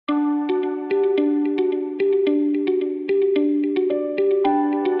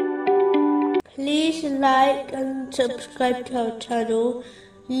like and subscribe to our channel.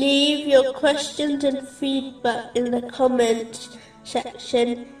 Leave your questions and feedback in the comments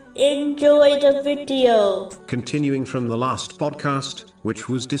section. Enjoy the video. Continuing from the last podcast, which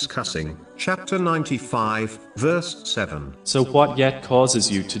was discussing chapter 95, verse 7. So what yet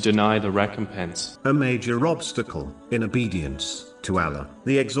causes you to deny the recompense? A major obstacle in obedience to Allah,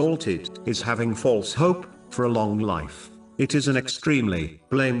 the Exalted, is having false hope for a long life. It is an extremely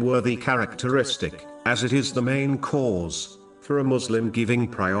blameworthy characteristic, as it is the main cause for a Muslim giving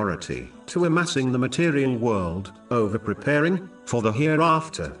priority to amassing the material world over preparing for the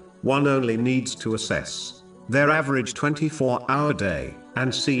hereafter. One only needs to assess their average 24-hour day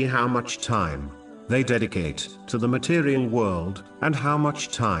and see how much time they dedicate to the material world and how much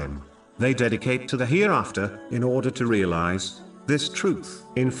time they dedicate to the hereafter in order to realize this truth.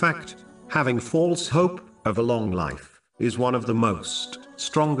 In fact, having false hope of a long life is one of the most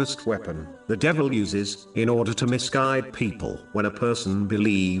strongest weapon the devil uses in order to misguide people. When a person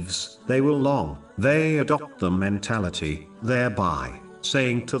believes they will long, they adopt the mentality, thereby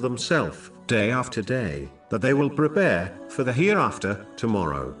saying to themselves day after day that they will prepare for the hereafter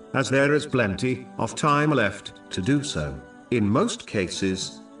tomorrow, as there is plenty of time left to do so. In most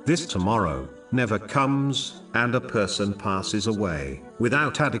cases, this tomorrow never comes, and a person passes away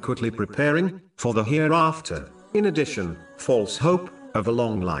without adequately preparing for the hereafter. In addition, false hope of a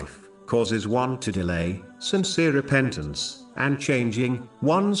long life causes one to delay sincere repentance and changing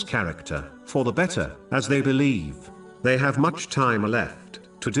one's character for the better, as they believe they have much time left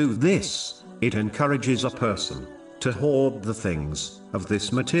to do this. It encourages a person to hoard the things of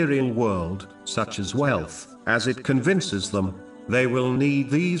this material world, such as wealth, as it convinces them they will need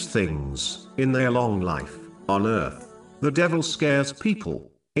these things in their long life on earth. The devil scares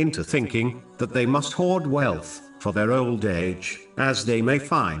people into thinking that they must hoard wealth for their old age, as they may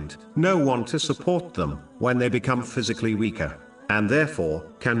find no one to support them when they become physically weaker, and therefore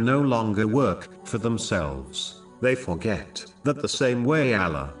can no longer work for themselves. They forget that the same way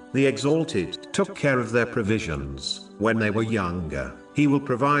Allah, the Exalted, took care of their provisions when they were younger, He will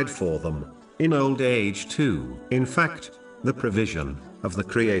provide for them in old age too. In fact, the provision of the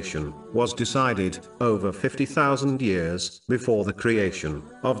creation was decided over 50,000 years before the creation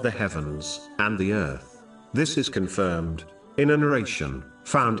of the heavens and the earth. This is confirmed in a narration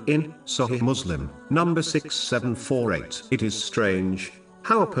found in Sahih Muslim, number 6748. It is strange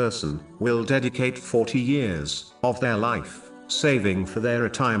how a person will dedicate 40 years of their life saving for their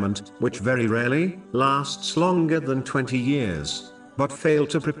retirement, which very rarely lasts longer than 20 years, but fail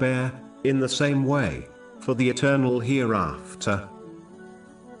to prepare in the same way for the eternal hereafter.